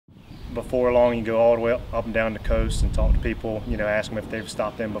before long, you go all the way up and down the coast and talk to people, ask them if they've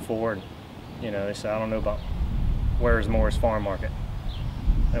stopped in before. And, they say, I don't know about Where's Moore's Farm Market.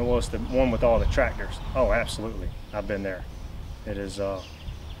 And well, it's the one with all the tractors. Oh, absolutely. I've been there. It is the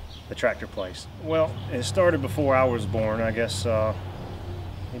tractor place. Well, it started before I was born. I guess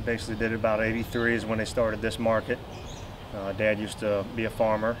he basically did it about 83 is when they started this market. Dad used to be a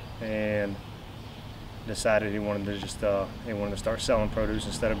farmer and decided he wanted to start selling produce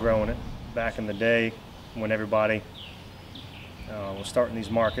instead of growing it. Back in the day, when everybody was starting these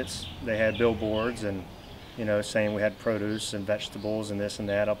markets, they had billboards and saying we had produce and vegetables and this and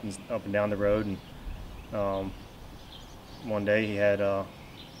that up and down the road. And one day he had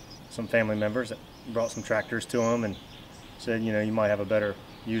some family members that brought some tractors to him and said, you might have a better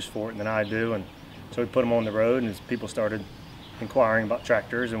use for it than I do. And so he put them on the road, and as people started inquiring about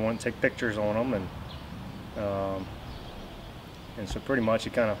tractors and wanting to take pictures on them, and so pretty much he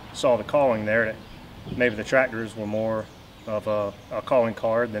kind of saw the calling there that maybe the tractors were more of a calling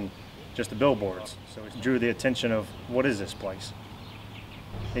card than just the billboards. So it drew the attention of, what is this place?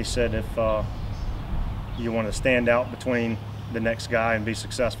 He said, if you want to stand out between the next guy and be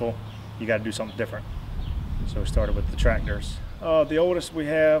successful, you got to do something different. So we started with the tractors. The oldest we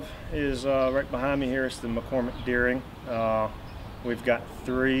have is right behind me here. It's the McCormick Deering. We've got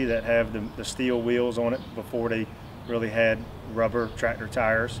 3 that have the steel wheels on it before they really had rubber tractor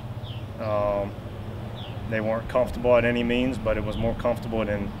tires. They weren't comfortable at any means, but it was more comfortable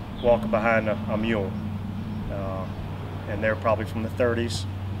than walking behind a mule. And they're probably from the 30s.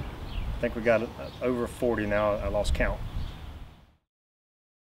 I think we got over 40 now. I lost count.